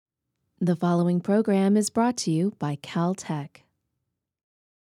The following program is brought to you by Caltech.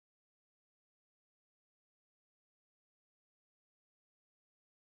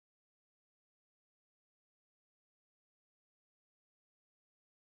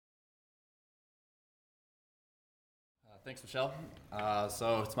 Thanks, Michelle.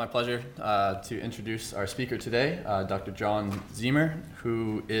 So it's my pleasure to introduce our speaker today, Dr. John Ziemer,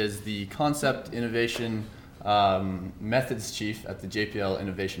 who is the Concept Innovation Methods Chief at the JPL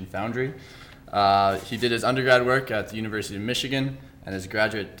Innovation Foundry. He did his undergrad work at the University of Michigan and his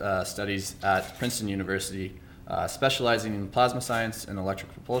graduate studies at Princeton University, specializing in plasma science and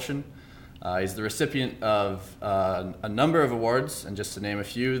electric propulsion. He's the recipient of a number of awards, and just to name a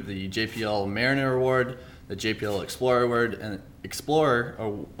few, the JPL Mariner Award, the JPL Explorer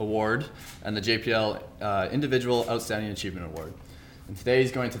Award, and the JPL Individual Outstanding Achievement Award. And today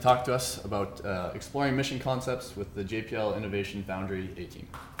he's going to talk to us about exploring mission concepts with the JPL Innovation Foundry A-Team.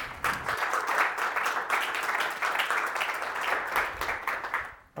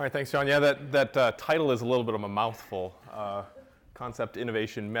 All right, thanks, John. Yeah, that title is a little bit of a mouthful. Concept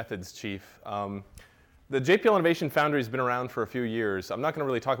Innovation Methods Chief. The JPL Innovation Foundry has been around for a few years. I'm not going to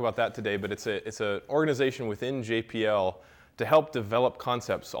really talk about that today, but it's an organization within JPL to help develop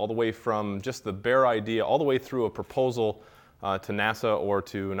concepts all the way from just the bare idea all the way through a proposal to NASA or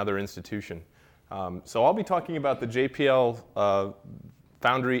to another institution. So I'll be talking about the JPL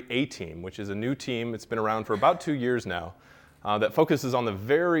Foundry A-Team, which is a new team. It's been around for about 2 years now that focuses on the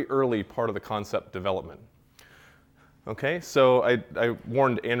very early part of the concept development. Okay, so I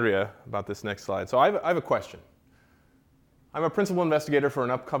warned Andrea about this next slide. So I have a question. I'm a principal investigator for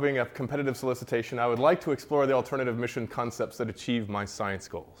an upcoming competitive solicitation. I would like to explore the alternative mission concepts that achieve my science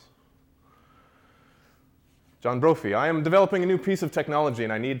goals. John Brophy, I am developing a new piece of technology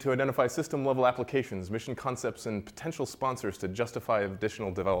and I need to identify system-level applications, mission concepts, and potential sponsors to justify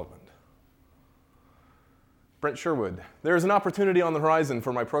additional development. Brent Sherwood, there is an opportunity on the horizon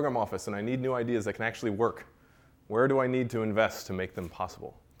for my program office and I need new ideas that can actually work. Where do I need to invest to make them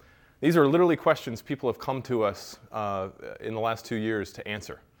possible? These are literally questions people have come to us in the last 2 years to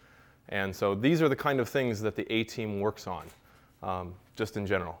answer. And so these are the kind of things that the A-Team works on, just in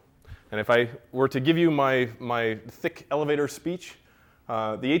general. And if I were to give you my thick elevator speech,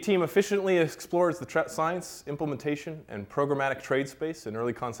 the A-Team efficiently explores the science, implementation, and programmatic trade space in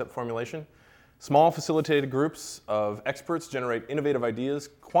early concept formulation. Small facilitated groups of experts generate innovative ideas,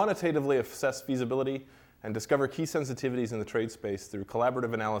 quantitatively assess feasibility, and discover key sensitivities in the trade space through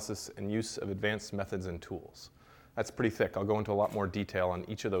collaborative analysis and use of advanced methods and tools. That's pretty thick. I'll go into a lot more detail on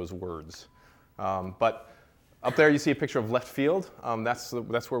each of those words. But up there you see a picture of left field.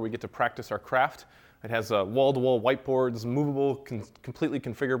 That's where we get to practice our craft. It has wall-to-wall whiteboards, movable, completely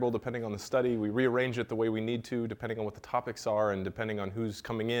configurable depending on the study. We rearrange it the way we need to depending on what the topics are and depending on who's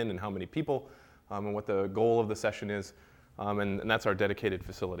coming in and how many people and what the goal of the session is. And that's our dedicated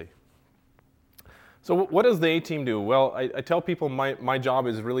facility. So what does the A-Team do? Well, I tell people my job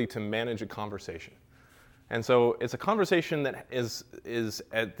is really to manage a conversation. And so it's a conversation that is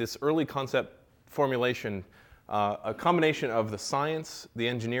at this early concept formulation, a combination of the science, the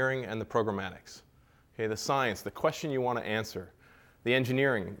engineering, and the programmatics. Okay, the science, the question you want to answer, the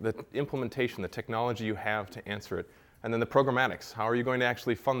engineering, the implementation, the technology you have to answer it, and then the programmatics. How are you going to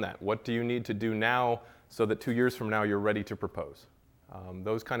actually fund that? What do you need to do now so that 2 years from now you're ready to propose?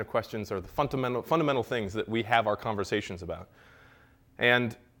 Those kind of questions are the fundamental things that we have our conversations about.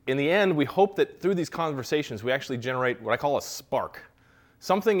 And in the end, we hope that through these conversations, we actually generate what I call a spark.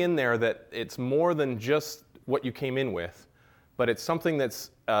 Something in there that it's more than just what you came in with, but it's something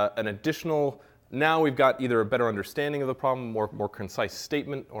that's an additional, now we've got either a better understanding of the problem, more concise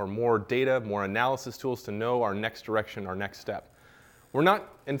statement, or more data, more analysis tools to know our next direction, our next step. We're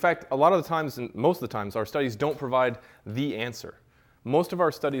not, in fact, a lot of the times, and most of the times, our studies don't provide the answer. Most of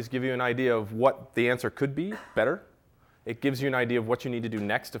our studies give you an idea of what the answer could be better. It gives you an idea of what you need to do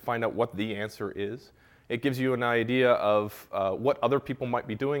next to find out what the answer is. It gives you an idea of what other people might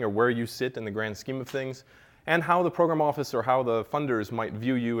be doing or where you sit in the grand scheme of things, and how the program office or how the funders might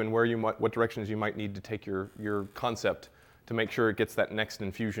view you and what directions you might need to take your concept to make sure it gets that next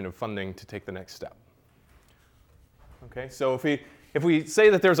infusion of funding to take the next step. Okay, so if we say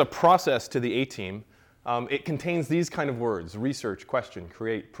that there's a process to the A-Team, it contains these kind of words: research, question,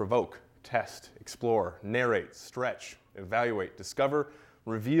 create, provoke, test, explore, narrate, stretch, evaluate, discover,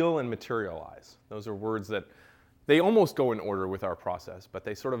 reveal, and materialize. Those are words that they almost go in order with our process, but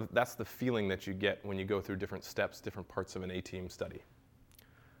that's the feeling that you get when you go through different steps, different parts of an A-Team study.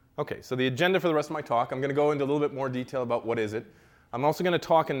 Okay, so the agenda for the rest of my talk, I'm going to go into a little bit more detail about what is it. I'm also going to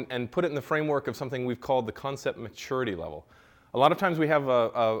talk and put it in the framework of something we've called the concept maturity level. A lot of times we have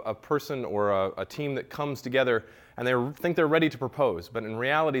a person or a team that comes together and they think they're ready to propose, but in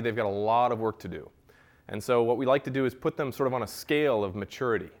reality they've got a lot of work to do. And so what we like to do is put them sort of on a scale of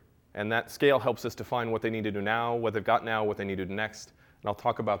maturity. And that scale helps us define what they need to do now, what they've got now, what they need to do next. And I'll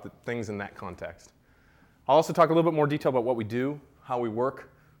talk about the things in that context. I'll also talk a little bit more detail about what we do, how we work,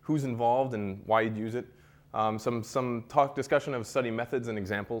 who's involved, and why you'd use it. Some discussion of study methods and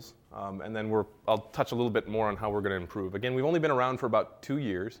examples, and then I'll touch a little bit more on how we're going to improve. Again, we've only been around for about 2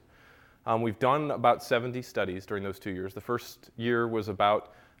 years. We've done about 70 studies during those 2 years. The first year was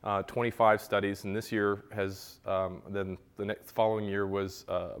about 25 studies, and this year then the following year was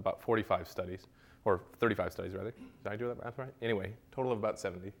about 45 studies, or 35 studies rather. Did I do that math right? Anyway, total of about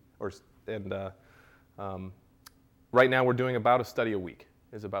 70. Right now we're doing about a study a week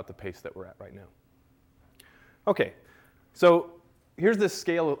is about the pace that we're at right now. Okay, so here's this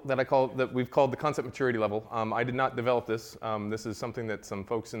scale that we've called the concept maturity level. I did not develop this. This is something that some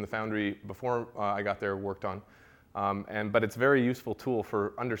folks in the Foundry before I got there worked on. But it's a very useful tool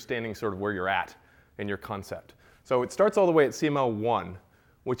for understanding sort of where you're at in your concept. So it starts all the way at CML 1,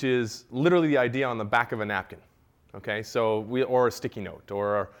 which is literally the idea on the back of a napkin. Okay, or a sticky note,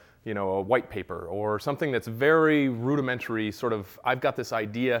 or a white paper, or something that's very rudimentary. Sort of, I've got this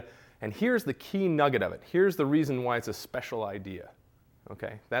idea. And here's the key nugget of it. Here's the reason why it's a special idea.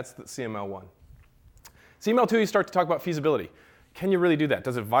 Okay, that's the CML1. CML2, you start to talk about feasibility. Can you really do that?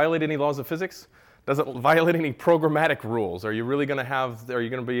 Does it violate any laws of physics? Does it violate any programmatic rules? Are you really going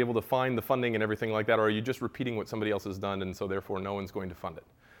to be able to find the funding and everything like that? Or are you just repeating what somebody else has done and so therefore no one's going to fund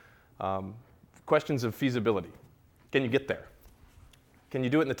it? Questions of feasibility. Can you get there? Can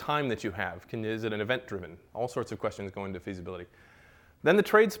you do it in the time that you have? Is it an event driven? All sorts of questions go into feasibility. Then the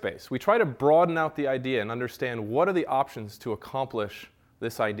trade space. We try to broaden out the idea and understand what are the options to accomplish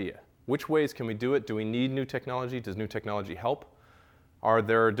this idea. Which ways can we do it? Do we need new technology? Does new technology help? Are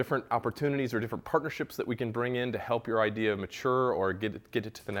there different opportunities or different partnerships that we can bring in to help your idea mature or get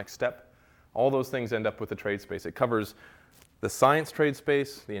it to the next step? All those things end up with the trade space. It covers the science trade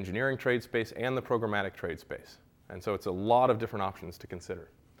space, the engineering trade space, and the programmatic trade space. And so it's a lot of different options to consider.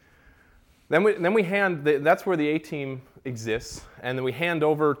 Then we that's where the A-team exists, and then we hand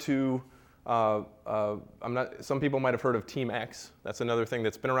over to, some people might have heard of Team X. That's another thing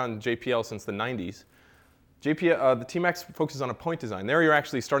that's been around in JPL since the 90s. The Team X focuses on a point design. There you're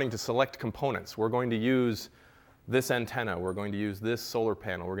actually starting to select components. We're going to use this antenna. We're going to use this solar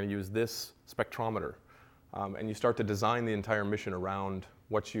panel. We're going to use this spectrometer. And you start to design the entire mission around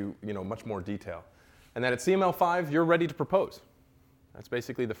much more detail. And then at CML5, you're ready to propose. That's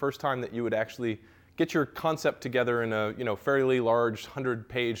basically the first time that you would actually get your concept together in a fairly large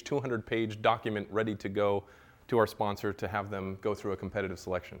 100-page, 200-page document ready to go to our sponsor to have them go through a competitive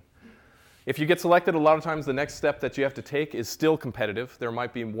selection. If you get selected, a lot of times the next step that you have to take is still competitive. There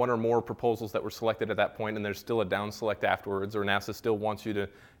might be one or more proposals that were selected at that point, and there's still a down select afterwards, or NASA still wants you to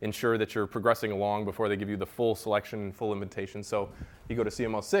ensure that you're progressing along before they give you the full selection, full invitation. So you go to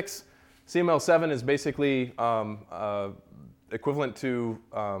CML6. CML7 is basically equivalent to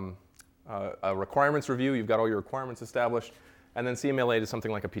a requirements review. You've got all your requirements established. And then CML8 is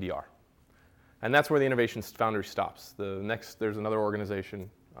something like a PDR. And that's where the Innovation Foundry stops. There's another organization.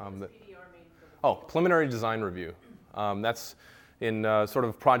 Preliminary Design Review. That's in sort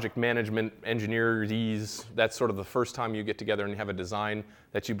of project management, engineers. That's sort of the first time you get together and have a design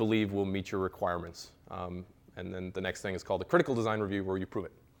that you believe will meet your requirements. And then the next thing is called the Critical Design Review, where you prove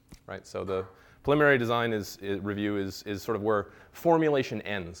it. Right? So the preliminary design review is sort of where formulation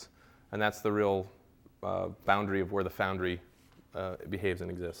ends, and that's the real boundary of where the Foundry behaves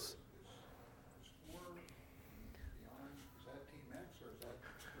and exists.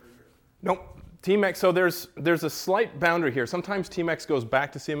 Nope. Team X, so there's a slight boundary here. Sometimes Team X goes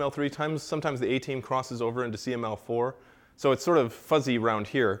back to CML3, sometimes the A-team crosses over into CML4, so it's sort of fuzzy around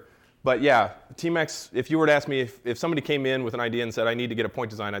here. But yeah, Team X, if you were to ask me if somebody came in with an idea and said, I need to get a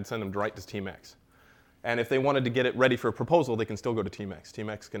point design, I'd send them right to Team X. And if they wanted to get it ready for a proposal, they can still go to Team X. Team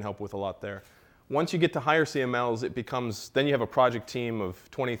X can help with a lot there. Once you get to higher CMLs, then you have a project team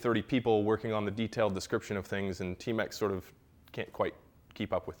of 20, 30 people working on the detailed description of things, and Team X sort of can't quite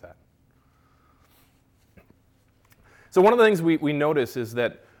keep up with that. So one of the things we notice is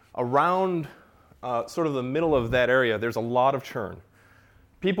that around sort of the middle of that area, there's a lot of churn.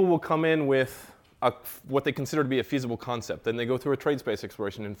 People will come in with what they consider to be a feasible concept. Then they go through a trade space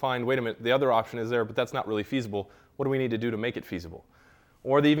exploration and find, wait a minute, the other option is there, but that's not really feasible. What do we need to do to make it feasible?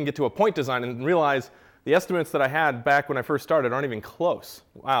 Or they even get to a point design and realize the estimates that I had back when I first started aren't even close.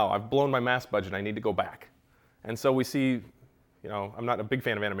 Wow, I've blown my mass budget. I need to go back. And so we see, I'm not a big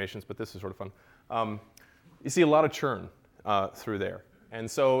fan of animations, but this is sort of fun. You see a lot of churn. through there. And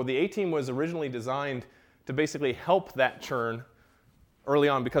so the A-Team was originally designed to basically help that churn early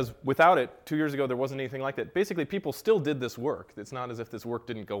on, because without it, 2 years ago, there wasn't anything like that. Basically, people still did this work. It's not as if this work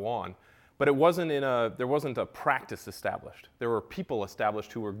didn't go on. But there wasn't a practice established. There were people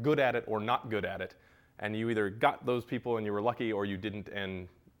established who were good at it or not good at it. And you either got those people and you were lucky, or you didn't, and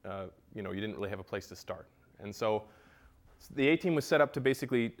you didn't really have a place to start. And so the A-Team was set up to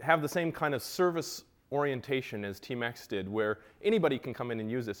basically have the same kind of service orientation as TeamX did, where anybody can come in and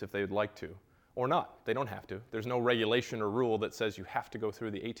use this if they would like to, or not. They don't have to. There's no regulation or rule that says you have to go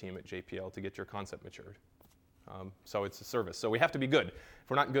through the A-Team at JPL to get your concept matured. So it's a service. So we have to be good. If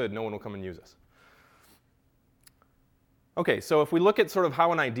we're not good, no one will come and use us. Okay, so if we look at sort of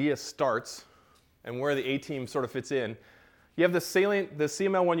how an idea starts and where the A-Team sort of fits in, you have the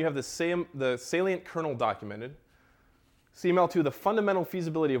CML one, you have the salient kernel documented. CML2, the fundamental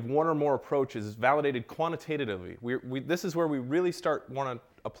feasibility of one or more approaches validated quantitatively. This is where we really want to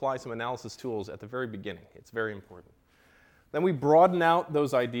apply some analysis tools at the very beginning. It's very important. Then we broaden out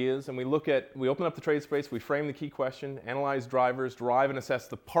those ideas and we open up the trade space, we frame the key question, analyze drivers, derive and assess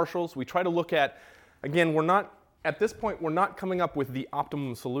the partials. We try to look at, again, at this point, we're not coming up with the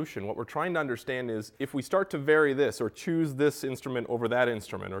optimum solution. What we're trying to understand is if we start to vary this or choose this instrument over that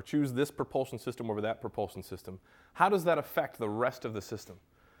instrument or choose this propulsion system over that propulsion system, how does that affect the rest of the system?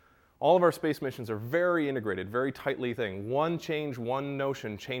 All of our space missions are very integrated, very tightly thing. One change, one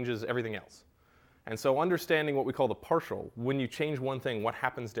notion changes everything else. And so understanding what we call the partial, when you change one thing, what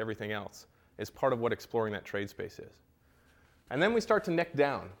happens to everything else, is part of what exploring that trade space is. And then we start to neck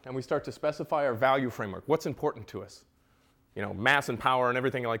down, and we start to specify our value framework. What's important to us? Mass and power and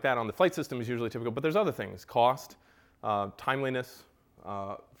everything like that on the flight system is usually typical, but there's other things. Cost, timeliness,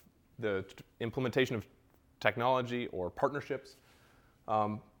 the implementation of technology or partnerships.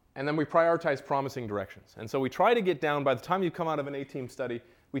 And then we prioritize promising directions. And so we try to get down, by the time you come out of an A-Team study,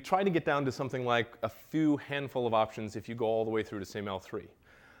 we try to get down to something like a few handful of options if you go all the way through to CML3.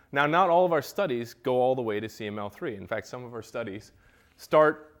 Now, not all of our studies go all the way to CML3. In fact, some of our studies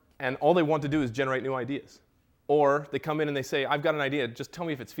start, and all they want to do is generate new ideas. Or they come in and they say, I've got an idea, just tell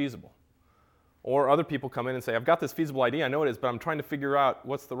me if it's feasible. Or other people come in and say, I've got this feasible idea, I know it is, but I'm trying to figure out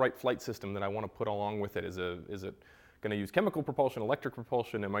what's the right flight system that I want to put along with it. Is it going to use chemical propulsion, electric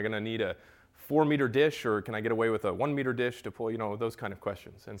propulsion? Am I going to need a 4-meter dish, or can I get away with a 1-meter dish to pull, those kind of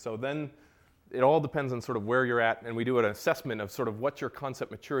questions. And so then it all depends on sort of where you're at, and we do an assessment of sort of what your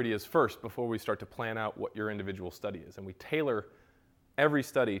concept maturity is first before we start to plan out what your individual study is. And we tailor every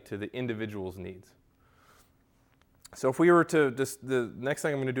study to the individual's needs. So if we were to, the next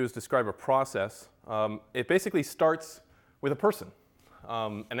thing I'm going to do is describe a process. It basically starts with a person,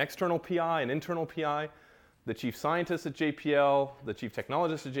 an external PI, an internal PI, the chief scientist at JPL, the chief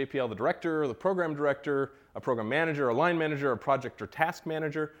technologist at JPL, the director, the program director, a program manager, a line manager, a project or task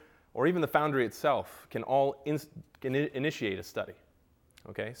manager, or even the foundry itself can all initiate a study.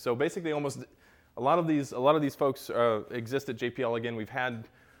 Okay, so basically, almost a lot of these folks exist at JPL. Again, we've had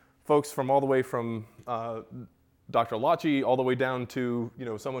folks from all the way from Dr. Lacci all the way down to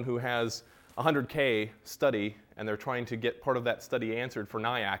someone who has a 100K study and they're trying to get part of that study answered for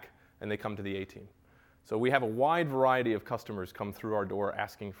NIAC, and they come to the A-Team. So we have a wide variety of customers come through our door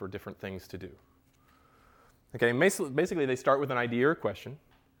asking for different things to do. Okay, basically they start with an idea or question.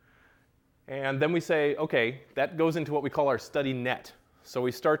 And then we say, okay, that goes into what we call our study net. So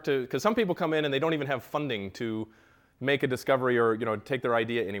we start to, because some people come in and they don't even have funding to make a discovery or take their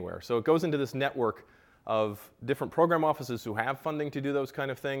idea anywhere. So it goes into this network of different program offices who have funding to do those kind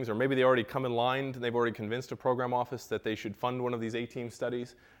of things, or maybe they already come in line and they've already convinced a program office that they should fund one of these A-Team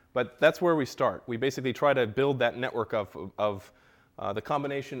studies. But that's where we start. We basically try to build that network of the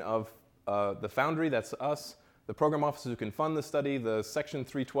combination of the foundry, that's us, the program officers who can fund the study, the Section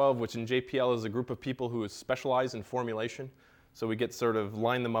 312, which in JPL is a group of people who specialize in formulation. So we get sort of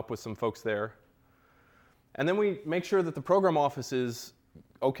line them up with some folks there. And then we make sure that the program office is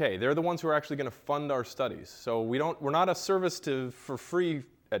okay. They're the ones who are actually going to fund our studies. So we're not a service for free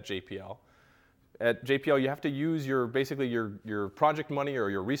at JPL. At JPL, you have to use your project money or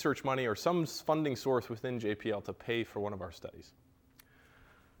your research money or some funding source within JPL to pay for one of our studies.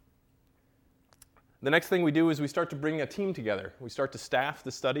 The next thing we do is we start to bring a team together. We start to staff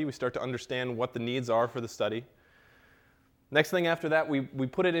the study. We start to understand what the needs are for the study. Next thing after that, we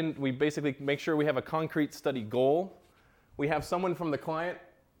put it in, we basically make sure we have a concrete study goal. We have someone from the client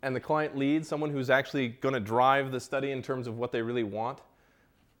and the client lead, someone who's actually going to drive the study in terms of what they really want.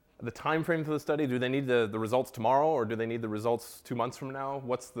 The time frame for the study, do they need the results tomorrow or do they need the results 2 months from now?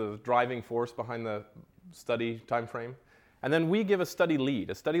 What's the driving force behind the study time frame? And then we give a study lead.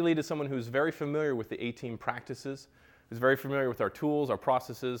 A study lead is someone who's very familiar with the A-Team practices, who's very familiar with our tools, our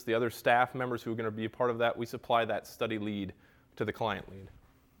processes, the other staff members who are going to be a part of that. We supply that study lead to the client lead.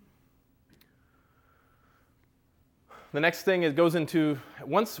 The next thing, it goes into,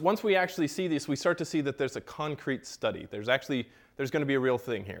 once we actually see this, we start to see that there's a concrete study. There's going to be a real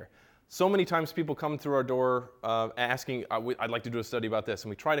thing here. So many times people come through our door asking, I'd like to do a study about this, and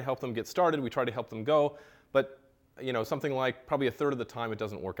we try to help them get started, we try to help them go, but something like probably a third of the time it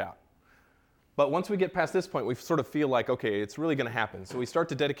doesn't work out. But once we get past this point, we sort of feel like, okay, it's really going to happen. So we start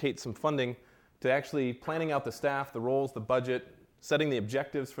to dedicate some funding to actually planning out the staff, the roles, the budget, setting the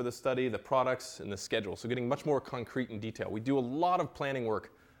objectives for the study, the products, and the schedule. So getting much more concrete and detailed. We do a lot of planning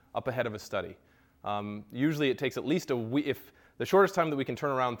work up ahead of a study. Usually it takes at least a week. If the shortest time that we can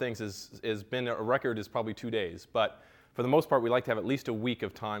turn around things has been a record is probably 2 days. But for the most part, we like to have at least a week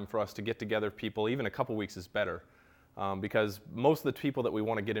of time for us to get together people. Even a couple weeks is better. Because most of the people that we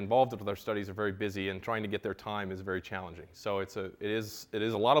want to get involved with our studies are very busy, and trying to get their time is very challenging. So it is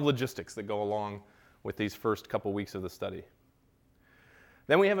a lot of logistics that go along with these first couple weeks of the study.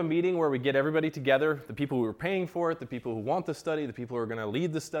 Then we have a meeting where we get everybody together, the people who are paying for it, the people who want the study, the people who are going to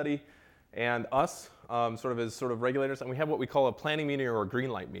lead the study, and us as regulators. And we have what we call a planning meeting or a green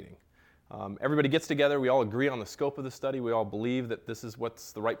light meeting. Everybody gets together. We all agree on the scope of the study. We all believe that this is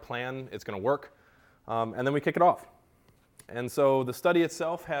what's the right plan. It's going to work. And then we kick it off. And so the study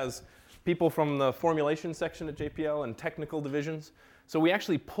itself has people from the formulation section at JPL and technical divisions. So we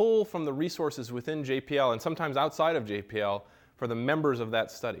actually pull from the resources within JPL and sometimes outside of JPL for the members of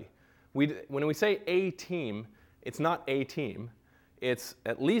that study. When we say a team, it's not a team. It's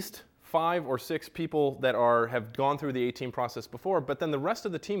at least 5 or 6 people that have gone through the A-team process before, but then the rest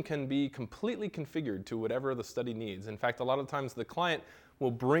of the team can be completely configured to whatever the study needs. In fact, a lot of times the client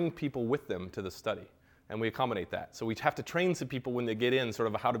will bring people with them to the study, and we accommodate that. So we have to train some people when they get in sort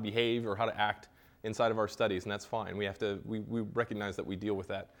of how to behave or how to act inside of our studies, and that's fine. We recognize that we deal with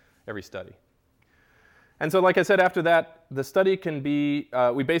that every study. And so like I said, after that, the study can be,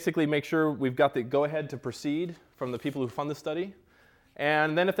 we basically make sure we've got the go-ahead to proceed from the people who fund the study.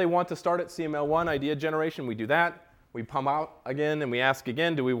 And then if they want to start at CML1, idea generation, we do that. We pump out again, and we ask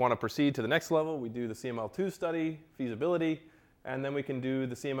again, do we want to proceed to the next level? We do the CML2 study, feasibility, and then we can do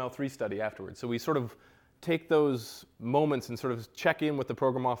the CML3 study afterwards. So we sort of take those moments and sort of check in with the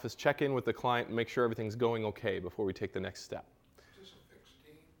program office, check in with the client, and make sure everything's going okay before we take the next step. Is this a fixed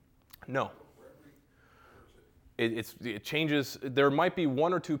team? No. It changes. There might be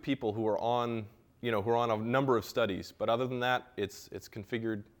 1 or 2 people who are on a number of studies, but other than that, it's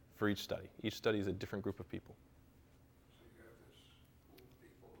configured for each study. Each study is a different group of people. So you have this pool of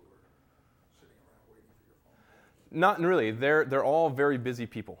people who are sitting around waiting for your phone call? Not really. They're all very busy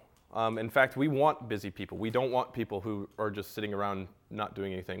people. In fact, we want busy people. We don't want people who are just sitting around not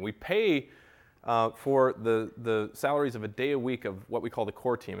doing anything. We pay for the salaries of a day a week of what we call the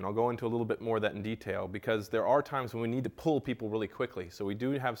core team, and I'll go into a little bit more of that in detail, because there are times when we need to pull people really quickly. So we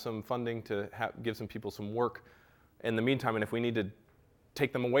do have some funding to give some people some work in the meantime, and if we need to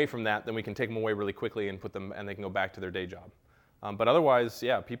take them away from that, then we can take them away really quickly and they can go back to their day job. But otherwise,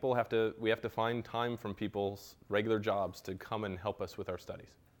 yeah, we have to find time from people's regular jobs to come and help us with our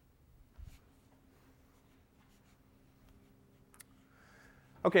studies.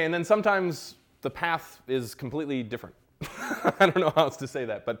 Okay, and then sometimes the path is completely different. I don't know how else to say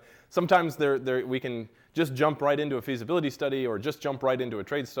that, but sometimes we can just jump right into a feasibility study, or just jump right into a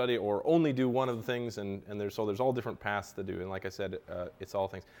trade study, or only do one of the things, and there's all different paths to do, and like I said, it's all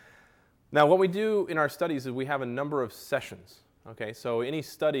things. Now, what we do in our studies is we have a number of sessions. Okay, so any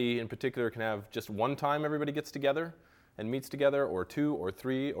study in particular can have just one time everybody gets together and meets together, or 2 or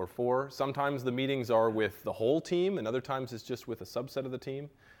 3 or 4. Sometimes the meetings are with the whole team, and other times it's just with a subset of the team.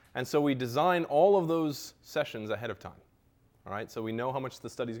 And so we design all of those sessions ahead of time. All right, so we know how much the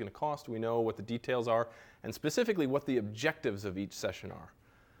study is going to cost, we know what the details are, and specifically what the objectives of each session are.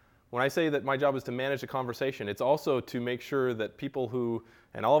 When I say that my job is to manage the conversation, it's also to make sure that people who,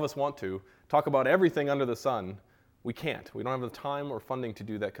 and all of us want to, talk about everything under the sun. We can't. We don't have the time or funding to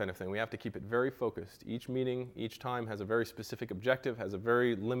do that kind of thing. We have to keep it very focused. Each meeting, each time has a very specific objective, has a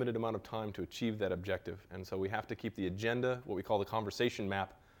very limited amount of time to achieve that objective. And so we have to keep the agenda, what we call the conversation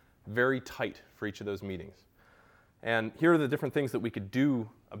map, very tight for each of those meetings. And here are the different things that we could do,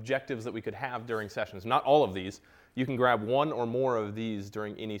 objectives that we could have during sessions. Not all of these. You can grab 1 or more of these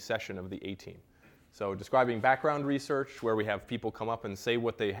during any session of the A-team. So describing background research, where we have people come up and say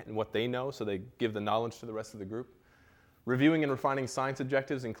what they know, so they give the knowledge to the rest of the group. Reviewing and refining science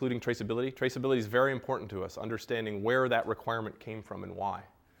objectives, including traceability. Traceability is very important to us, understanding where that requirement came from and why.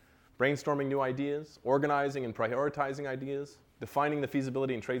 Brainstorming new ideas, organizing and prioritizing ideas, defining the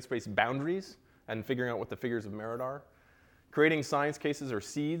feasibility and trade space boundaries, and figuring out what the figures of merit are. creating science cases or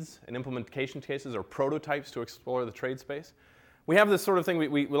seeds and implementation cases or prototypes to explore the trade space. We have this sort of thing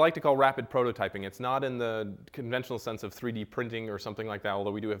we like to call rapid prototyping. It's not in the conventional sense of 3D printing or something like that,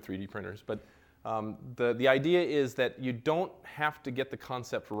 although we do have 3D printers. But the idea is that you don't have to get the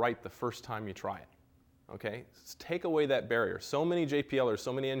concept right the first time you try it. Okay? Take away that barrier. So many JPLers,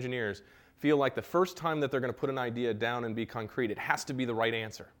 so many engineers feel like the first time that they're going to put an idea down and be concrete, it has to be the right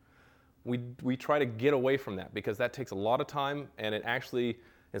answer. We try to get away from that because that takes a lot of time and it actually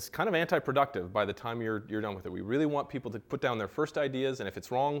is kind of anti-productive by the time you're done with it. We really want people to put down their first ideas, and if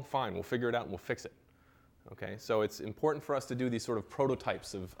it's wrong, fine, we'll figure it out and we'll fix it. Okay, so it's important for us to do these sort of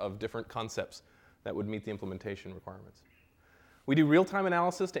prototypes of different concepts that would meet the implementation requirements. We do real-time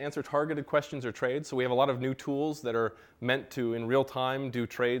analysis to answer targeted questions or trades, so we have a lot of new tools that are meant to, in real time, do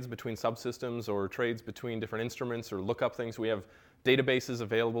trades between subsystems or trades between different instruments or look up things. We have databases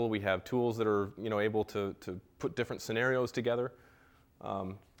available. We have tools that are able to put different scenarios together.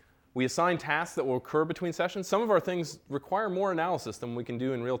 We assign tasks that will occur between sessions. Some of our things require more analysis than we can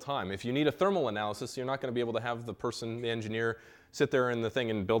do in real time. If you need a thermal analysis, you're not going to be able to have the engineer, sit there in the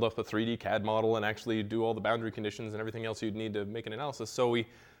thing and build up a 3D CAD model and actually do all the boundary conditions and everything else you'd need to make an analysis. So we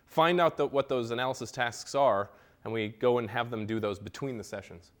find out what those analysis tasks are, and we go and have them do those between the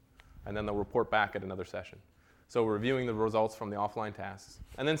sessions. And then they'll report back at another session. So we're reviewing the results from the offline tasks.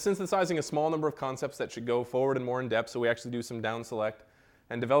 And then synthesizing a small number of concepts that should go forward and more in depth, so we actually do some down select,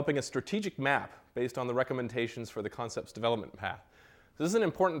 and developing a strategic map based on the recommendations for the concept's development path. So this is an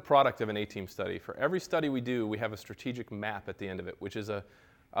important product of an A-team study. For every study we do, we have a strategic map at the end of it, which is a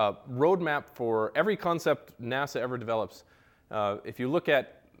roadmap for every concept NASA ever develops. If you look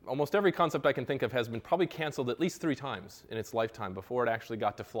at almost every concept I can think of has been probably canceled at least 3 times in its lifetime before it actually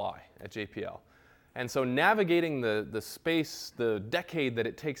got to fly at JPL. And so navigating the space, the decade that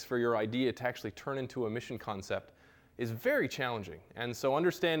it takes for your idea to actually turn into a mission concept is very challenging. And so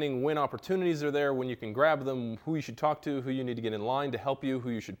understanding when opportunities are there, when you can grab them, who you should talk to, who you need to get in line to help you,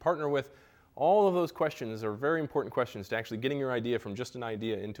 who you should partner with, all of those questions are very important questions to actually getting your idea from just an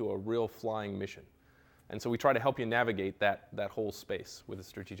idea into a real flying mission. And so we try to help you navigate that whole space with a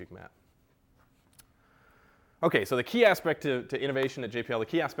strategic map. Okay, so the key aspect to innovation at JPL, the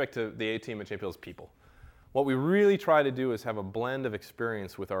key aspect to the A-team at JPL is people. What we really try to do is have a blend of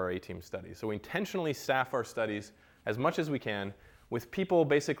experience with our A-team studies. So we intentionally staff our studies as much as we can with people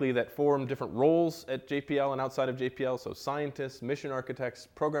basically that form different roles at JPL and outside of JPL, so scientists, mission architects,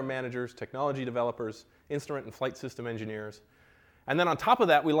 program managers, technology developers, instrument and flight system engineers. And then on top of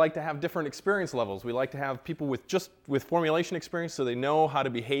that, we like to have different experience levels. We like to have people with formulation experience so they know how to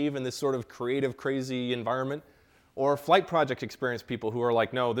behave in this sort of creative, crazy environment, or flight project experience people who are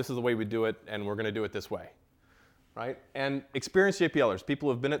like, no, this is the way we do it, and we're going to do it this way. Right? And experienced JPLers, people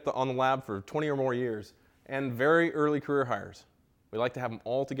who have been on the lab for 20 or more years, and very early career hires. We like to have them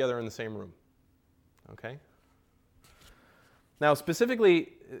all together in the same room. Okay? Now,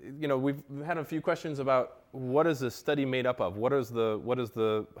 specifically, we've had a few questions about what is the study made up of? How does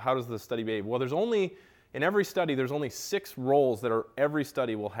the study behave? Well, in every study, there's only 6 roles that every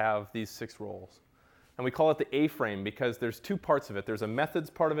study will have these 6 roles. And we call it the A-frame because there's 2 parts of it. There's a methods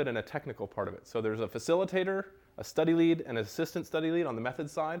part of it and a technical part of it. So there's a facilitator, a study lead, and an assistant study lead on the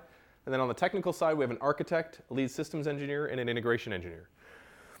methods side. And then on the technical side, we have an architect, a lead systems engineer, and an integration engineer.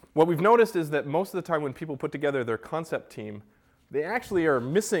 What we've noticed is that most of the time when people put together their concept team, they actually are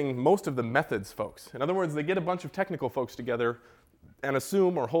missing most of the methods folks. In other words, they get a bunch of technical folks together and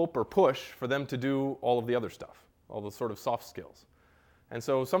assume or hope or push for them to do all of the other stuff, all the sort of soft skills. And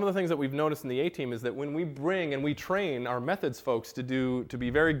so some of the things that we've noticed in the A-team is that when we bring and we train our methods folks to be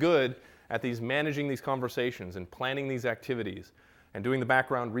very good at managing these conversations and planning these activities and doing the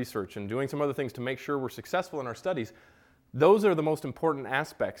background research and doing some other things to make sure we're successful in our studies, those are the most important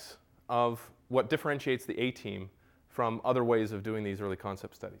aspects of what differentiates the A-team from other ways of doing these early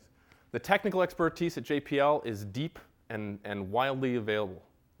concept studies. The technical expertise at JPL is deep and widely available,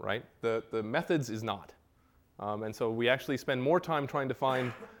 right? The methods is not. And so we actually spend more time trying to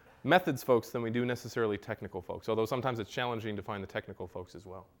find methods folks than we do necessarily technical folks, although sometimes it's challenging to find the technical folks as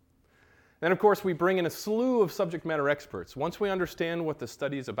well. Then, of course, we bring in a slew of subject matter experts. Once we understand what the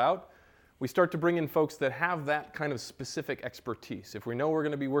study is about, we start to bring in folks that have that kind of specific expertise. If we know we're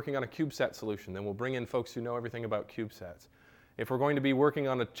going to be working on a CubeSat solution, then we'll bring in folks who know everything about CubeSats. If we're going to be working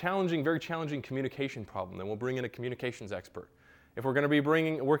on a very challenging communication problem, then we'll bring in a communications expert. If we're going to be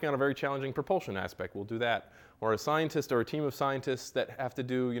working on a very challenging propulsion aspect, we'll do that. Or a scientist or a team of scientists that have to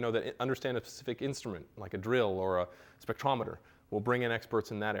do, that understand a specific instrument, like a drill or a spectrometer. We'll bring in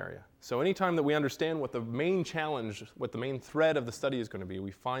experts in that area. So anytime that we understand what the main challenge, what the main thread of the study is going to be,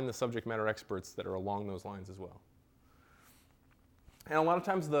 we find the subject matter experts that are along those lines as well. And a lot of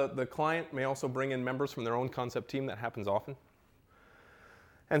times the client may also bring in members from their own concept team. That happens often.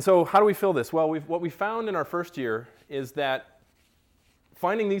 And so how do we fill this? Well, what we found in our first year is that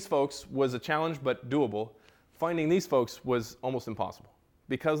finding these folks was a challenge but doable. Finding these folks was almost impossible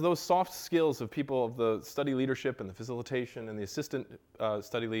because those soft skills of people of the study leadership and the facilitation and the assistant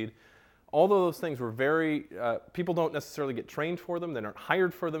study lead, all of those things were very, people don't necessarily get trained for them. They're not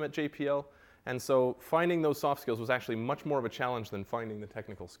hired for them at JPL. And so finding those soft skills was actually much more of a challenge than finding the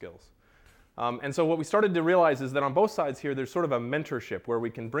technical skills. And so what we started to realize is that on both sides here, there's sort of a mentorship where we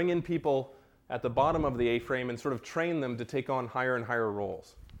can bring in people at the bottom of the A-frame and sort of train them to take on higher and higher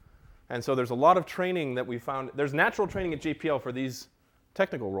roles. And so there's a lot of training that we found. There's natural training at JPL for these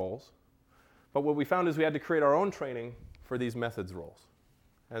technical roles. But what we found is we had to create our own training for these methods roles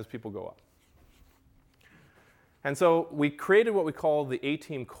as people go up. And so we created what we call the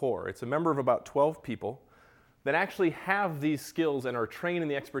A-Team Core. It's a member of about 12 people that actually have these skills and are trained in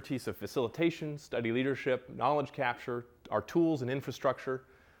the expertise of facilitation, study leadership, knowledge capture, our tools and infrastructure.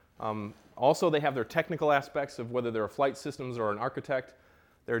 Also, they have their technical aspects of whether they're a flight systems or an architect,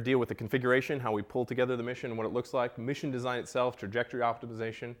 their deal with the configuration, how we pull together the mission and what it looks like, mission design itself, trajectory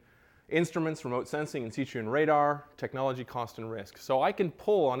optimization, instruments, remote sensing, in situ and radar, technology, cost, and risk. So I can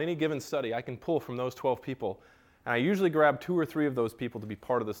pull on any given study, I can pull from those 12 people. And I usually grab 2 or 3 of those people to be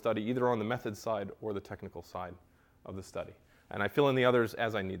part of the study, either on the methods side or the technical side of the study. And I fill in the others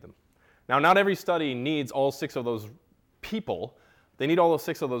as I need them. Now, not every study needs all 6 of those people. They need all those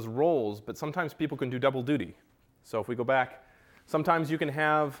 6 of those roles, but sometimes people can do double duty. So if we go back, sometimes you can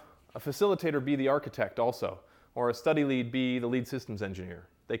have a facilitator be the architect also, or a study lead be the lead systems engineer.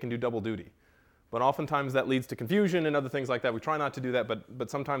 They can do double duty. But oftentimes that leads to confusion and other things like that. We try not to do that, but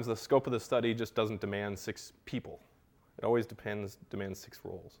sometimes the scope of the study just doesn't demand 6 people. It always demands 6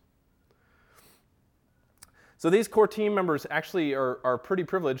 roles. So these core team members actually are pretty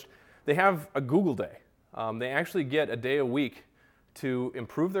privileged. They have a Google Day. They actually get a day a week to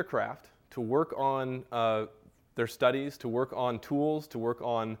improve their craft, to work on their studies, to work on tools, to work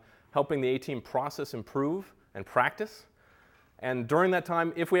on helping the A-Team process, improve, and practice. And during that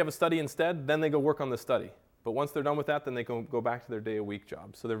time, if we have a study instead, then they go work on the study. But once they're done with that, then they go back to their day-a-week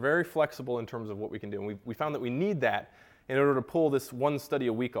job. So they're very flexible in terms of what we can do. And we found that we need that in order to pull this one study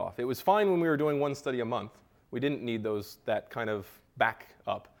a week off. It was fine when we were doing one study a month. We didn't need that kind of back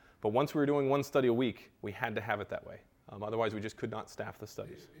up. But once we were doing one study a week, we had to have it that way. Otherwise, we just could not staff the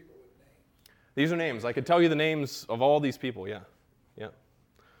studies. These are names. I could tell you the names of all these people, yeah.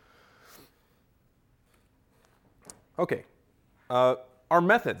 Okay. Our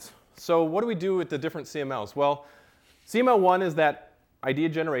methods. So what do we do with the different CMLs? Well, CML1 is that idea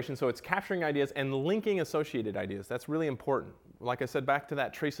generation, so it's capturing ideas and linking associated ideas. That's really important. Like I said, back to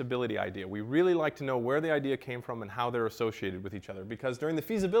that traceability idea. We really like to know where the idea came from and how they're associated with each other, because during the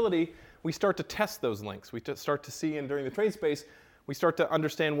feasibility, we start to test those links. We start to see, and during the trade space, we start to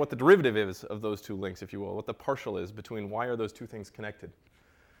understand what the derivative is of those 2 links, if you will, what the partial is between why are those 2 things connected.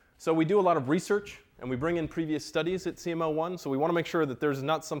 So we do a lot of research, and we bring in previous studies at CML1. So we want to make sure that there's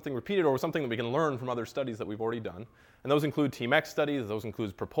not something repeated or something that we can learn from other studies that we've already done. And those include TeamX studies, those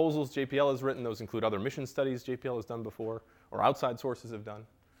include proposals JPL has written, those include other mission studies JPL has done before, or outside sources have done.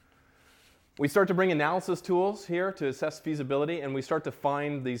 We start to bring analysis tools here to assess feasibility, and we start to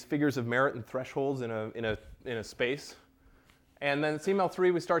find these figures of merit and thresholds in a space. And then at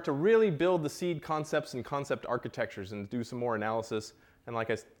CML3, we start to really build the seed concepts and concept architectures and do some more analysis. And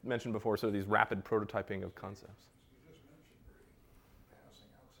like I mentioned before, sort of these rapid prototyping of concepts. You just mentioned passing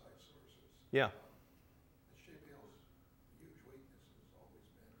outside sources. Yeah. JPL's huge weakness has always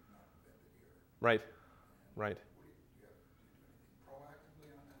been not invented here. Right. Right. Do you do anything proactively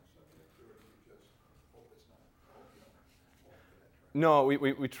on that subject, or do you just hope it's not, fall for that trap? No,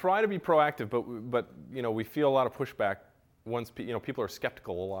 we try to be proactive, but we feel a lot of pushback once people are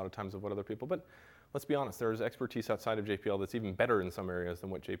skeptical a lot of times of what other people. But let's be honest, there's expertise outside of JPL that's even better in some areas than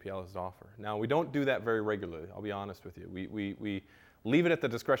what JPL has to offer. Now, we don't do that very regularly, I'll be honest with you. We leave it at the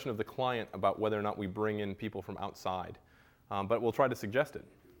discretion of the client about whether or not we bring in people from outside, but we'll try to suggest it.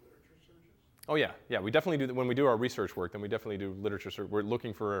 Oh yeah, we definitely do that. When we do our research work, then we definitely do literature search. We're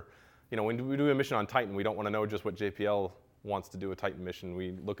looking for, when we do a mission on Titan, we don't want to know just what JPL wants to do a Titan mission.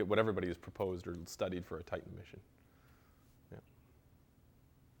 We look at what everybody has proposed or studied for a Titan mission.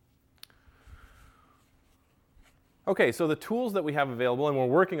 Okay, so the tools that we have available, and we're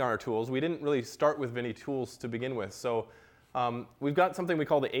working on our tools. We didn't really start with any tools to begin with. So we've got something we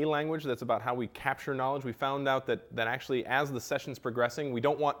call the A language that's about how we capture knowledge. We found out that actually as the session's progressing, we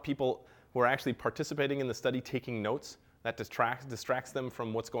don't want people who are actually participating in the study taking notes. That distracts them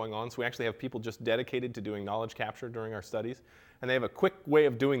from what's going on. So we actually have people just dedicated to doing knowledge capture during our studies. And they have a quick way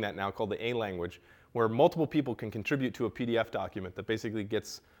of doing that now called the A language, where multiple people can contribute to a PDF document that basically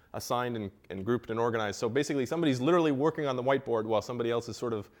gets assigned and grouped and organized. So basically somebody's literally working on the whiteboard while somebody else is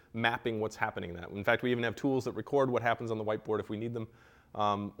sort of mapping what's happening in that. In fact, we even have tools that record what happens on the whiteboard if we need them.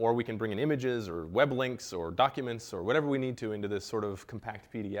 Or we can bring in images or web links or documents or whatever we need to into this sort of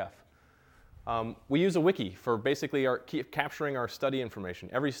compact PDF. We use a wiki for basically capturing our study information.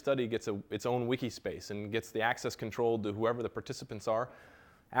 Every study gets its own wiki space and gets the access controlled to whoever the participants are.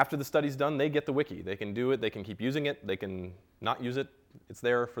 After the study's done, they get the wiki. They can do it, they can keep using it, they can not use it. It's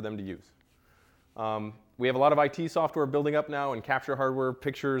there for them to use. We have a lot of IT software building up now and capture hardware,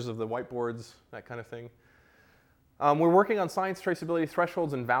 pictures of the whiteboards, that kind of thing. We're working on science traceability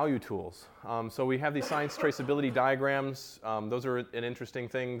thresholds and value tools. So we have these science traceability diagrams. Those are an interesting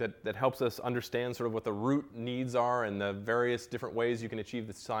thing that helps us understand sort of what the root needs are and the various different ways you can achieve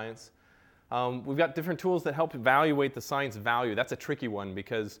the science. We've got different tools that help evaluate the science value. That's a tricky one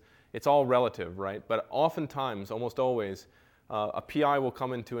because it's all relative, right? But oftentimes, almost always, a PI will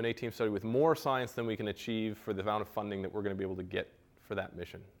come into an A-team study with more science than we can achieve for the amount of funding that we're going to be able to get for that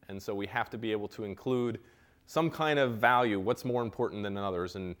mission. And so we have to be able to include some kind of value, what's more important than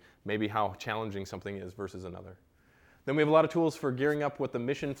others, and maybe how challenging something is versus another. Then we have a lot of tools for gearing up what the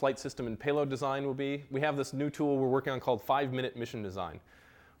mission, flight system, and payload design will be. We have this new tool we're working on called 5-minute mission design.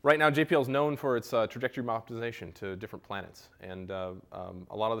 Right now, JPL is known for its trajectory optimization to different planets. And a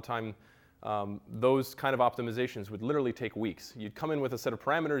lot of the time, those kind of optimizations would literally take weeks. You'd come in with a set of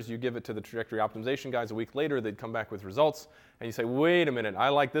parameters, you give it to the trajectory optimization guys. A week later, they'd come back with results, and you say, wait a minute, I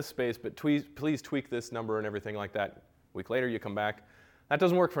like this space, but please tweak this number and everything like that. A week later, you come back. That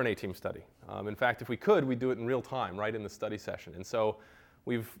doesn't work for an A-team study. In fact, if we could, we'd do it in real time, right in the study session. And so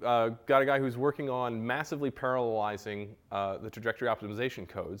we've got a guy who's working on massively parallelizing the trajectory optimization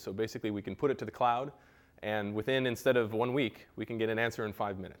code. So basically, we can put it to the cloud, and instead of 1 week, we can get an answer in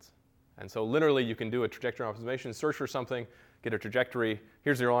 5 minutes. And so literally you can do a trajectory optimization, search for something, get a trajectory,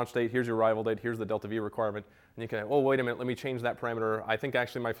 here's your launch date, here's your arrival date, here's the delta V requirement, and you can, oh, wait a minute, let me change that parameter. I think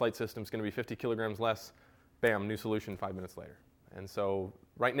actually my flight system's going to be 50 kilograms less. Bam, new solution 5 minutes later. And so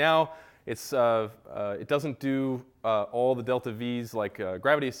right now, it doesn't do all the delta V's like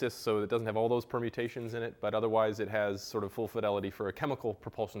gravity assist, so it doesn't have all those permutations in it, but otherwise it has sort of full fidelity for a chemical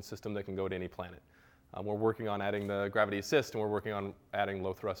propulsion system that can go to any planet. We're working on adding the gravity assist, and we're working on adding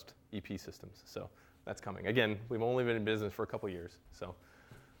low thrust EP systems. So that's coming. Again, we've only been in business for a couple years, so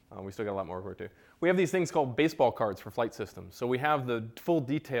we still got a lot more work to do. We have these things called baseball cards for flight systems. So we have the full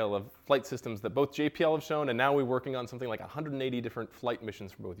detail of flight systems that both JPL have shown, and now we're working on something like 180 different flight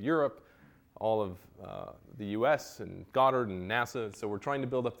missions for both Europe, all of the US, and Goddard and NASA. So we're trying to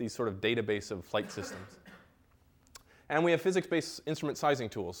build up these sort of database of flight systems. And we have physics-based instrument sizing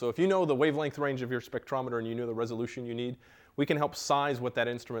tools. So if you know the wavelength range of your spectrometer and you know the resolution you need, we can help size what that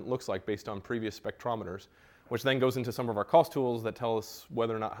instrument looks like based on previous spectrometers, which then goes into some of our cost tools that tell us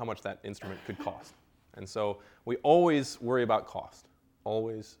whether or not how much that instrument could cost. And so we always worry about cost.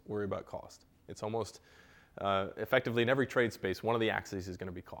 Always worry about cost. It's almost effectively in every trade space, one of the axes is going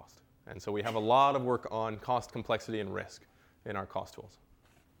to be cost. And so we have a lot of work on cost, complexity, and risk in our cost tools.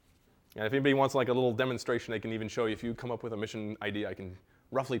 And if anybody wants like a little demonstration, I can even show you. If you come up with a mission idea, I can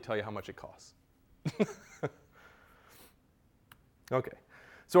roughly tell you how much it costs. Okay.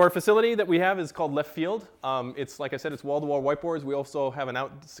 So our facility that we have is called Left Field. It's, like I said, it's wall-to-wall whiteboards. We also have an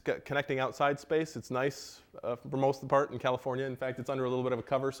connecting outside space. It's nice for most of the part in California. In fact, it's under a little bit of a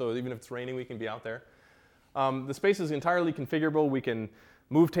cover, so even if it's raining, we can be out there. The space is entirely configurable. We can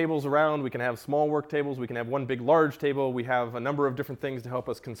move tables around. We can have small work tables. We can have one big, large table. We have a number of different things to help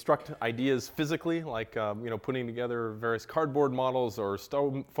us construct ideas physically, like putting together various cardboard models or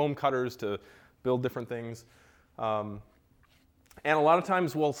foam cutters to build different things. And a lot of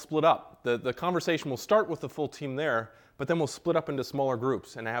times we'll split up. The conversation will start with the full team there, but then we'll split up into smaller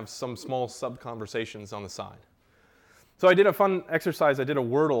groups and have some small sub-conversations on the side. So I did a fun exercise. I did a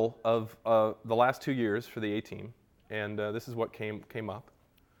Wordle of the last 2 years for the A-team, and this is what came up.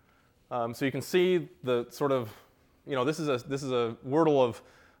 So you can see the sort of, this is a Wordle of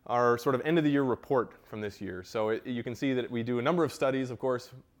our sort of end of the year report from this year. So you can see that we do a number of studies, of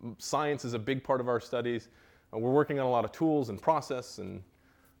course. Science is a big part of our studies. We're working on a lot of tools and process, and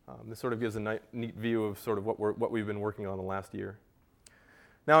this sort of gives a neat view of sort of what we've been working on the last year.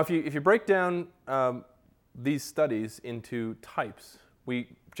 Now, if you break down these studies into types, we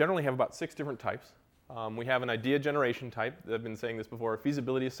generally have about 6 different types. We have an idea generation type. I've been saying this before, a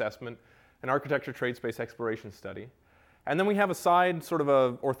feasibility assessment, an architecture trade space exploration study. And then we have a side, sort of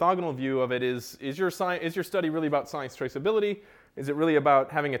a orthogonal view of it is your study really about science traceability? Is it really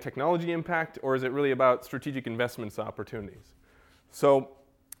about having a technology impact, or is it really about strategic investments opportunities? So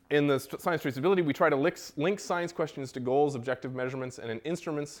in the science traceability, we try to link science questions to goals, objective measurements, and in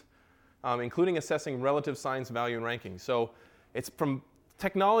instruments, including assessing relative science value and ranking. So it's from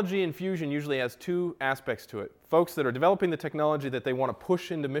technology and fusion usually has two aspects to it. Folks that are developing the technology that they want to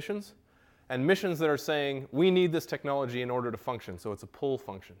push into missions, and missions that are saying, we need this technology in order to function. So it's a pull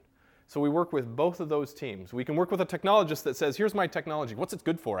function. So we work with both of those teams. We can work with a technologist that says, here's my technology. What's it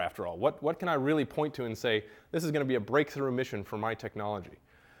good for, after all? What can I really point to and say, this is going to be a breakthrough mission for my technology?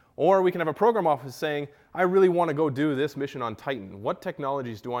 Or we can have a program office saying, I really want to go do this mission on Titan. What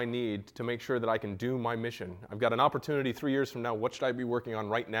technologies do I need to make sure that I can do my mission? I've got an opportunity 3 years from now. What should I be working on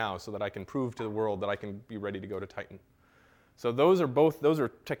right now so that I can prove to the world that I can be ready to go to Titan? So those are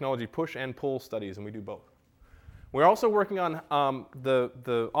technology push and pull studies, and we do both. We're also working on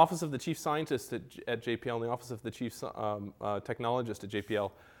the Office of the Chief Scientist at JPL and the Office of the Chief Technologist at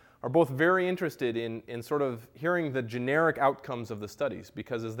JPL are both very interested in sort of hearing the generic outcomes of the studies,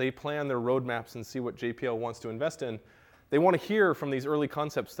 because as they plan their roadmaps and see what JPL wants to invest in, they want to hear from these early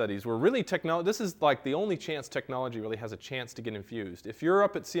concept studies where really this is like the only chance technology really has a chance to get infused. If you're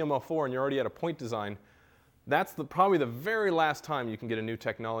up at CML4 and you're already at a point design, that's probably the very last time you can get a new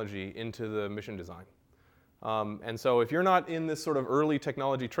technology into the mission design. And so if you're not in this sort of early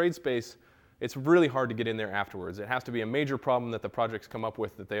technology trade space, it's really hard to get in there afterwards. It has to be a major problem that the projects come up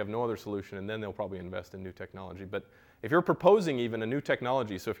with that they have no other solution, and then they'll probably invest in new technology. But if you're proposing even a new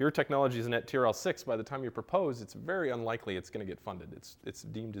technology, so if your technology is net TRL 6, by the time you propose, it's very unlikely it's going to get funded. It's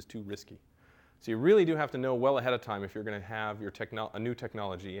deemed as too risky. So you really do have to know well ahead of time if you're going to have a new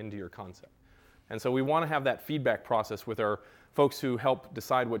technology into your concept. And so we want to have that feedback process with our folks who help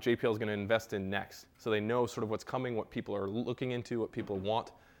decide what JPL is going to invest in next. So they know sort of what's coming, what people are looking into, what people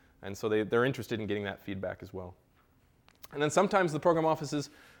want. And so they're interested in getting that feedback as well. And then sometimes the program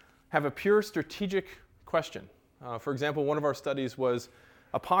offices have a pure strategic question. For example, one of our studies was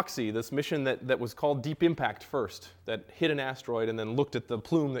epoxy, this mission that was called Deep Impact first, that hit an asteroid and then looked at the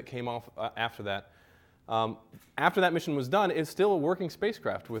plume that came off after that. After that mission was done, it's still a working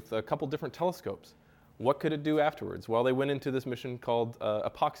spacecraft with a couple different telescopes. What could it do afterwards? Well, they went into this mission called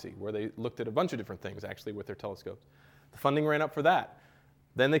epoxy, where they looked at a bunch of different things, actually, with their telescopes. The funding ran up for that.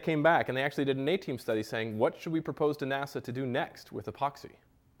 Then they came back, and they actually did an A-team study saying, what should we propose to NASA to do next with epoxy?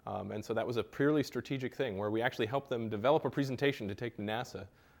 And so that was a purely strategic thing, where we actually helped them develop a presentation to take to NASA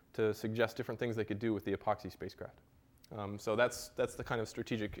to suggest different things they could do with the epoxy spacecraft. So that's the kind of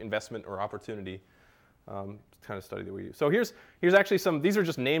strategic investment or opportunity kind of study that we use. So here's actually these are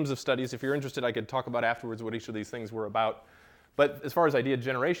just names of studies. If you're interested, I could talk about afterwards what each of these things were about. But as far as idea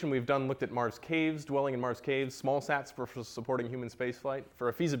generation, we've looked at Mars caves, dwelling in Mars caves, small sats for supporting human spaceflight. For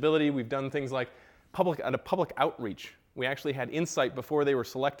a feasibility, we've done things like public outreach. We actually had Insight, before they were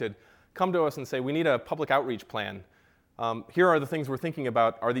selected, come to us and say, we need a public outreach plan. Here are the things we're thinking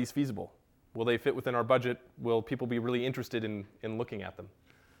about. Are these feasible? Will they fit within our budget? Will people be really interested in looking at them?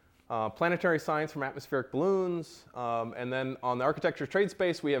 Planetary science from atmospheric balloons. And then on the architecture trade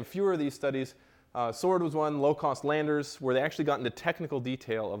space, we have fewer of these studies. SWORD was one, low-cost landers, where they actually got into technical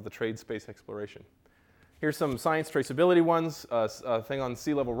detail of the trade space exploration. Here's some science traceability ones, a thing on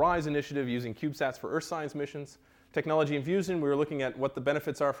sea level rise initiative using CubeSats for Earth science missions. Technology infusion, we were looking at what the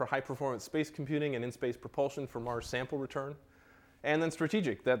benefits are for high-performance space computing and in-space propulsion for Mars sample return. And then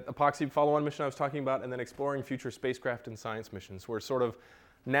strategic, that epoxy follow-on mission I was talking about, and then exploring future spacecraft and science missions, where sort of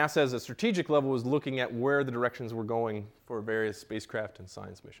NASA as a strategic level was looking at where the directions were going for various spacecraft and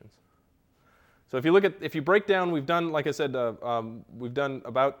science missions. So if you break down, we've done, like I said, we've done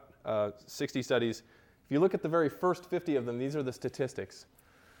about 60 studies. If you look at the very first 50 of them, these are the statistics.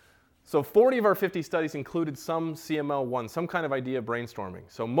 So 40 of our 50 studies included some CML1, some kind of idea brainstorming.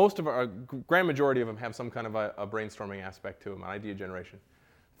 So grand majority of them have some kind of a brainstorming aspect to them, an idea generation.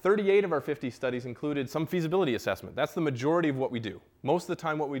 38 of our 50 studies included some feasibility assessment. That's the majority of what we do. Most of the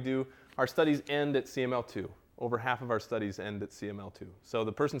time what we do, our studies end at CML2. Over half of our studies end at CML2. So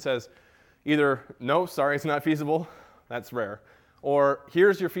the person says either, no, sorry, it's not feasible. That's rare. Or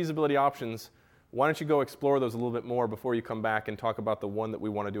here's your feasibility options. Why don't you go explore those a little bit more before you come back and talk about the one that we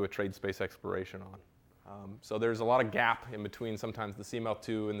want to do a trade space exploration on. So there's a lot of gap in between sometimes the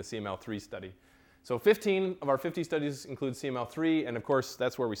CML2 and the CML3 study. So 15 of our 50 studies include CML3, and of course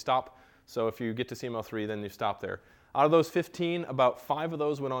that's where we stop. So if you get to CML3, then you stop there. Out of those 15, about 5 of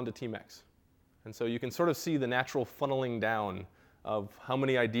those went on to TMEX. And so you can sort of see the natural funneling down of how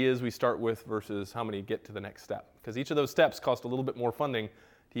many ideas we start with versus how many get to the next step. Because each of those steps cost a little bit more funding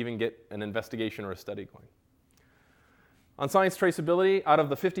to even get an investigation or a study going. On science traceability, out of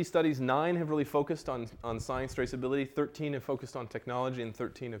the 50 studies, 9 have really focused on science traceability, 13 have focused on technology, and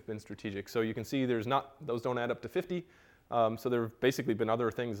 13 have been strategic. So you can see those don't add up to 50, So there have basically been other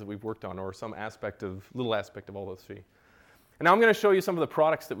things that we've worked on, or some little aspect of all those three. And now I'm going to show you some of the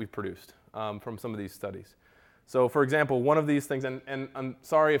products that we've produced from some of these studies. So for example, one of these things, and I'm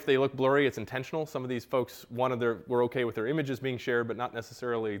sorry if they look blurry, it's intentional. Some of these folks were okay with their images being shared, but not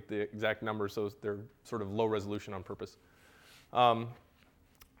necessarily the exact numbers, so they're sort of low resolution on purpose.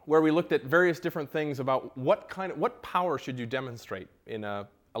 Where we looked at various different things about what power should you demonstrate in an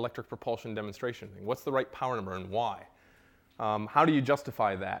electric propulsion demonstration thing. What's the right power number and why? How do you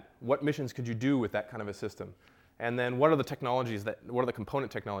justify that? What missions could you do with that kind of a system? And then what are the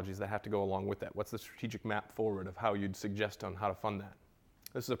component technologies that have to go along with that? What's the strategic map forward of how you'd suggest on how to fund that?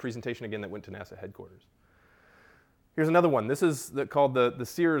 This is a presentation, again, that went to NASA headquarters. Here's another one. This is called the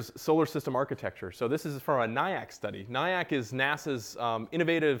Sears Solar System Architecture. So this is from a NIAC study. NIAC is NASA's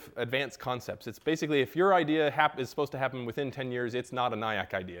innovative advanced concepts. It's basically, if your idea is supposed to happen within 10 years, it's not a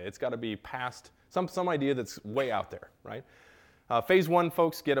NIAC idea. It's got to be past some idea that's way out there, right? Phase 1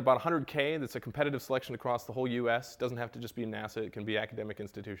 folks get about 100K. That's a competitive selection across the whole US. It doesn't have to just be NASA. It can be academic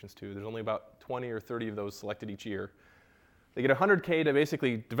institutions too. There's only about 20 or 30 of those selected each year. They get 100K to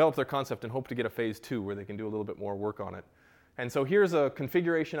basically develop their concept and hope to get a phase 2 where they can do a little bit more work on it. And so here's a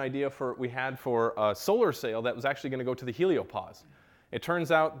configuration idea we had for a solar sail that was actually going to go to the heliopause. It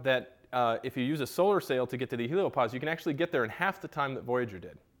turns out that if you use a solar sail to get to the heliopause, you can actually get there in half the time that Voyager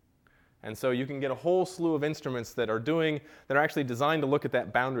did. And so you can get a whole slew of instruments that are actually designed to look at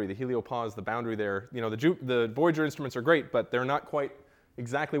that boundary, the heliopause, the boundary there. You know, the Voyager instruments are great, but they're not quite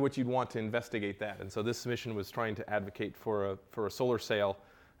exactly what you'd want to investigate that. And so this mission was trying to advocate for a solar sail.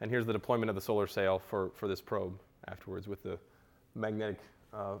 And here's the deployment of the solar sail for this probe afterwards with the magnetic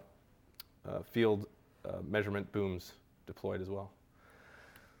field measurement booms deployed as well.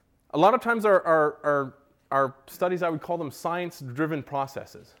 A lot of times our studies, I would call them science-driven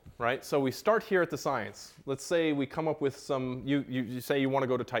processes, right? So we start here at the science. Let's say we come up with you say you want to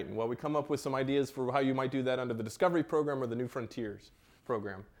go to Titan. Well, we come up with some ideas for how you might do that under the Discovery program or the New Frontiers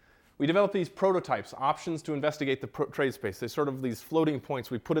program. We develop these prototypes, options to investigate the trade space. They're sort of these floating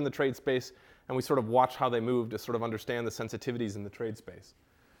points we put in the trade space, and we sort of watch how they move to sort of understand the sensitivities in the trade space.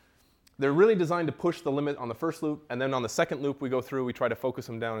 They're really designed to push the limit on the first loop, and then on the second loop we go through, we try to focus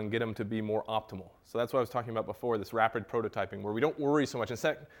them down and get them to be more optimal. So that's what I was talking about before, this rapid prototyping, where we don't worry so much.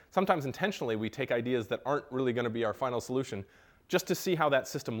 And sometimes intentionally we take ideas that aren't really going to be our final solution just to see how that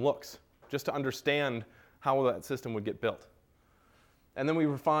system looks, just to understand how that system would get built. And then we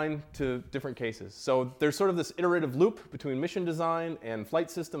refine to different cases. So there's sort of this iterative loop between mission design and flight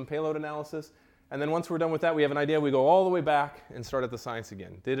system payload analysis. And then once we're done with that, we have an idea, we go all the way back and start at the science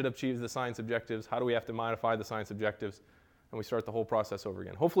again. Did it achieve the science objectives? How do we have to modify the science objectives? And we start the whole process over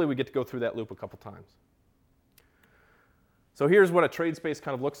again. Hopefully we get to go through that loop a couple times. So here's what a trade space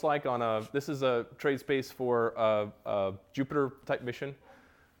kind of looks like. This is a trade space for a Jupiter type mission.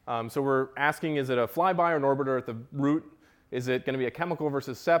 So we're asking, is it a flyby or an orbiter at the root? Is it going to be a chemical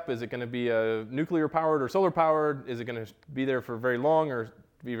versus SEP? Is it going to be a nuclear powered or solar powered? Is it going to be there for very long or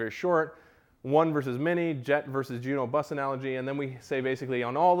be very short? One versus many, jet versus Juno bus analogy. And then we say basically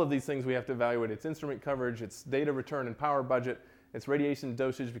on all of these things we have to evaluate its instrument coverage, its data return and power budget, its radiation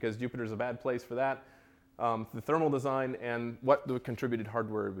dosage because Jupiter's a bad place for that, the thermal design, and what the contributed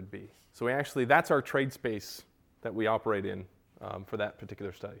hardware would be. So that's our trade space that we operate in for that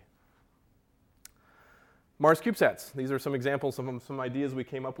particular study. Mars CubeSats. These are some examples of some ideas we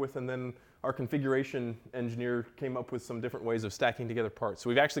came up with, and then our configuration engineer came up with some different ways of stacking together parts. So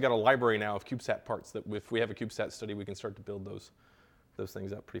we've actually got a library now of CubeSat parts that if we have a CubeSat study, we can start to build those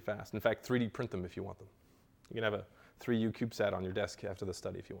things up pretty fast. In fact, 3D print them if you want them. You can have a 3U CubeSat on your desk after the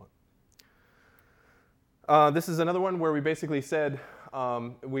study if you want. This is another one where we basically said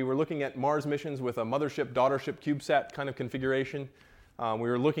we were looking at Mars missions with a mothership, daughtership CubeSat kind of configuration. We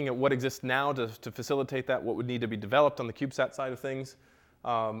were looking at what exists now to facilitate that, what would need to be developed on the CubeSat side of things.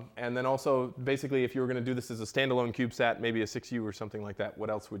 And then also, basically, if you were going to do this as a standalone CubeSat, maybe a 6U or something like that,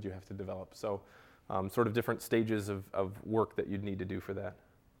 what else would you have to develop? So sort of different stages of work that you'd need to do for that.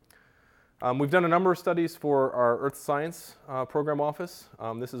 We've done a number of studies for our Earth Science Program Office.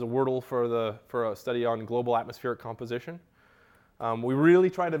 This is a Wordle for a study on global atmospheric composition. We really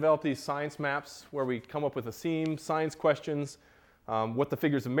try to develop these science maps where we come up with a theme, science questions, what the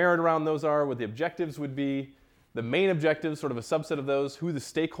figures of merit around those are, what the objectives would be, the main objectives, sort of a subset of those, who the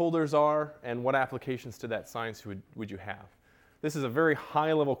stakeholders are, and what applications to that science would you have. This is a very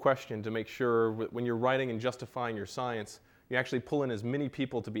high-level question to make sure when you're writing and justifying your science, you actually pull in as many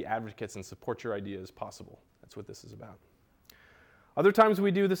people to be advocates and support your idea as possible. That's what this is about. Other times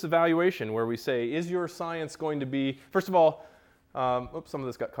we do this evaluation where we say, is your science going to be, first of all, Some of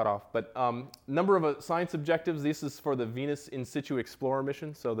this got cut off. But number of science objectives. This is for the Venus In Situ Explorer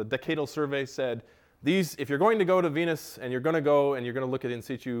mission. So the decadal survey said, if you're going to go to Venus and you're going to look at in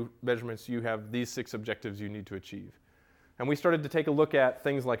situ measurements, you have these 6 objectives you need to achieve. And we started to take a look at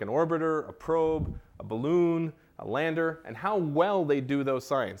things like an orbiter, a probe, a balloon, a lander, and how well they do those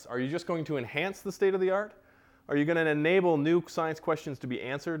science. Are you just going to enhance the state of the art? Are you going to enable new science questions to be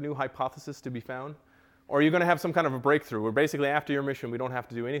answered, new hypotheses to be found? Or are you going to have some kind of a breakthrough where basically after your mission we don't have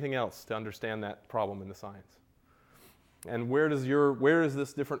to do anything else to understand that problem in the science? And where does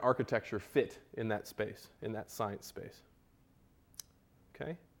this different architecture fit in that space, in that science space?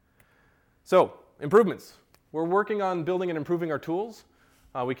 Okay. So, improvements. We're working on building and improving our tools.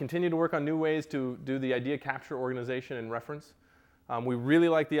 We continue to work on new ways to do the idea capture, organization, and reference. We really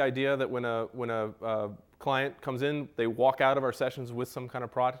like the idea that when a client comes in, they walk out of our sessions with some kind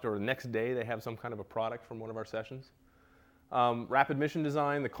of product, or the next day they have some kind of a product from one of our sessions. Rapid mission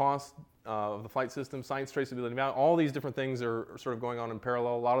design, the cost of the flight system, science traceability, all these different things are sort of going on in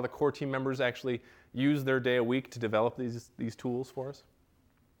parallel. A lot of the core team members actually use their day a week to develop these tools for us.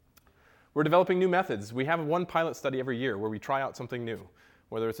 We're developing new methods. We have one pilot study every year where we try out something new,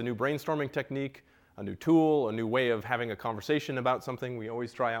 whether it's a new brainstorming technique, a new tool, a new way of having a conversation about something. We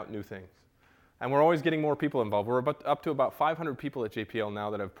always try out new things. And we're always getting more people involved. We're up to about 500 people at JPL now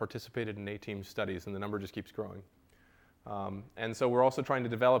that have participated in A-Team studies, and the number just keeps growing. And so we're also trying to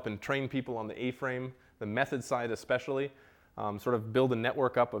develop and train people on the A-frame, the method side especially, sort of build a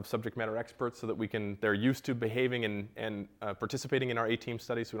network up of subject matter experts so that they're used to behaving and participating in our A-Team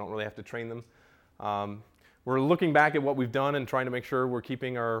studies, so we don't really have to train them. We're looking back at what we've done and trying to make sure we're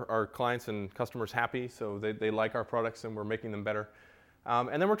keeping our clients and customers happy so they like our products and we're making them better.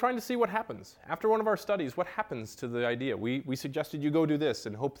 And then we're trying to see what happens. After one of our studies, what happens to the idea? We suggested you go do this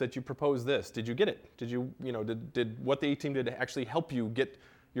and hope that you propose this. Did you get it? Did what the A-Team did actually help you get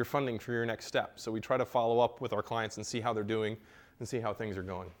your funding for your next step? So we try to follow up with our clients and see how they're doing and see how things are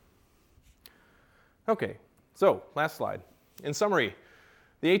going. Okay, so last slide. In summary,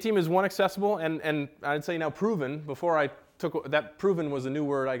 the A-Team is one accessible and I'd say now proven. Before I took that, proven was a new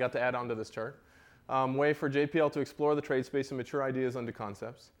word I got to add onto this chart. Way for JPL to explore the trade space and mature ideas onto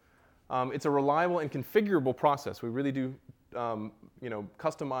concepts. It's a reliable and configurable process. We really do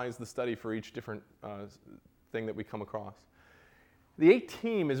customize the study for each different thing that we come across. The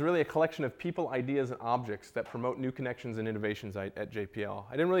A-Team is really a collection of people, ideas, and objects that promote new connections and innovations at JPL.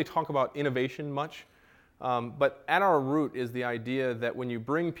 I didn't really talk about innovation much, but at our root is the idea that when you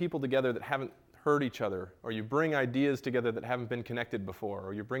bring people together that haven't heard each other, or you bring ideas together that haven't been connected before,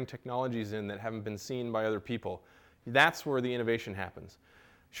 or you bring technologies in that haven't been seen by other people, that's where the innovation happens.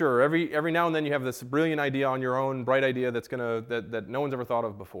 Sure, every now and then you have this brilliant idea on your own, bright idea that no one's ever thought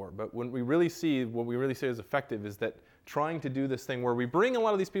of before. But what we really say is effective is that trying to do this thing where we bring a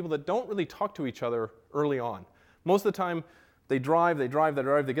lot of these people that don't really talk to each other early on. Most of the time, they drive, they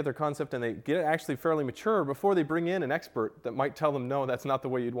get their concept, and they get it actually fairly mature before they bring in an expert that might tell them, no, that's not the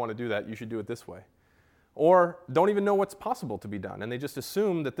way you'd want to do that, you should do it this way. Or don't even know what's possible to be done, and they just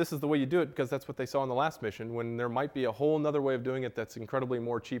assume that this is the way you do it because that's what they saw in the last mission, when there might be a whole other way of doing it that's incredibly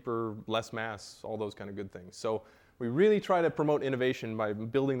more cheaper, less mass, all those kind of good things. So we really try to promote innovation by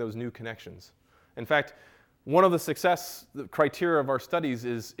building those new connections. In fact, one of the success criteria of our studies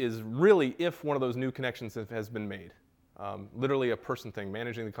is really if one of those new connections has been made. Literally a person thing,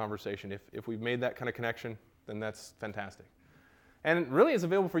 managing the conversation. If we've made that kind of connection, then that's fantastic. And it really is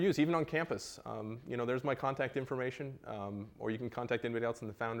available for use, even on campus. There's my contact information, or you can contact anybody else in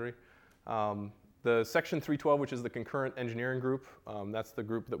the Foundry. The Section 312, which is the concurrent engineering group, that's the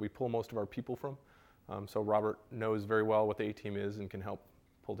group that we pull most of our people from. So Robert knows very well what the A-Team is and can help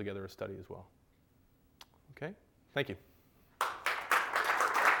pull together a study as well. Okay, thank you.